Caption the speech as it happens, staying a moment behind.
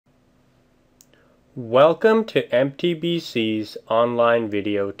Welcome to MTBC's online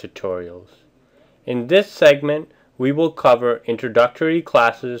video tutorials. In this segment, we will cover introductory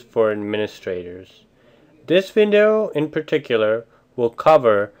classes for administrators. This video in particular will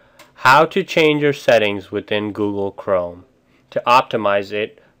cover how to change your settings within Google Chrome to optimize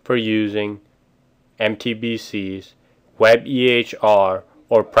it for using MTBC's WebEHR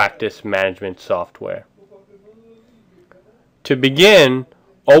or practice management software. To begin,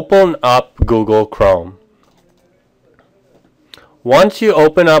 open up Google Chrome. Once you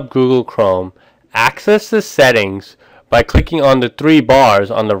open up Google Chrome, access the settings by clicking on the three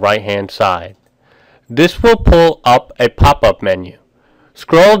bars on the right hand side. This will pull up a pop-up menu.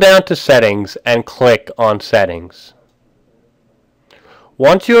 Scroll down to Settings and click on Settings.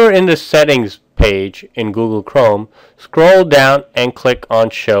 Once you are in the Settings page in Google Chrome, scroll down and click on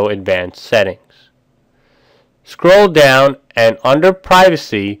Show Advanced Settings. Scroll down and under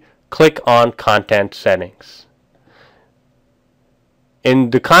Privacy, click on Content Settings. In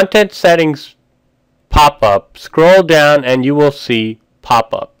the Content Settings pop-up, scroll down and you will see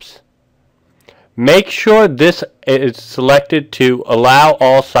pop-ups. Make sure this is selected to allow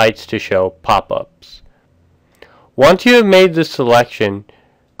all sites to show pop-ups. Once you have made the selection,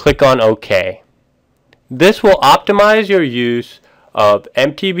 click on OK. This will optimize your use of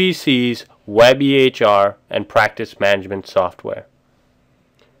MTBC's WebEHR and practice management software.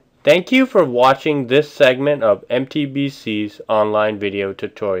 Thank you for watching this segment of MTBC's online video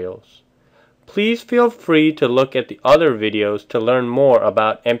tutorials. Please feel free to look at the other videos to learn more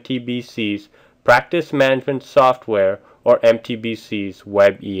about MTBC's practice management software or MTBC's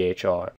WebEHR.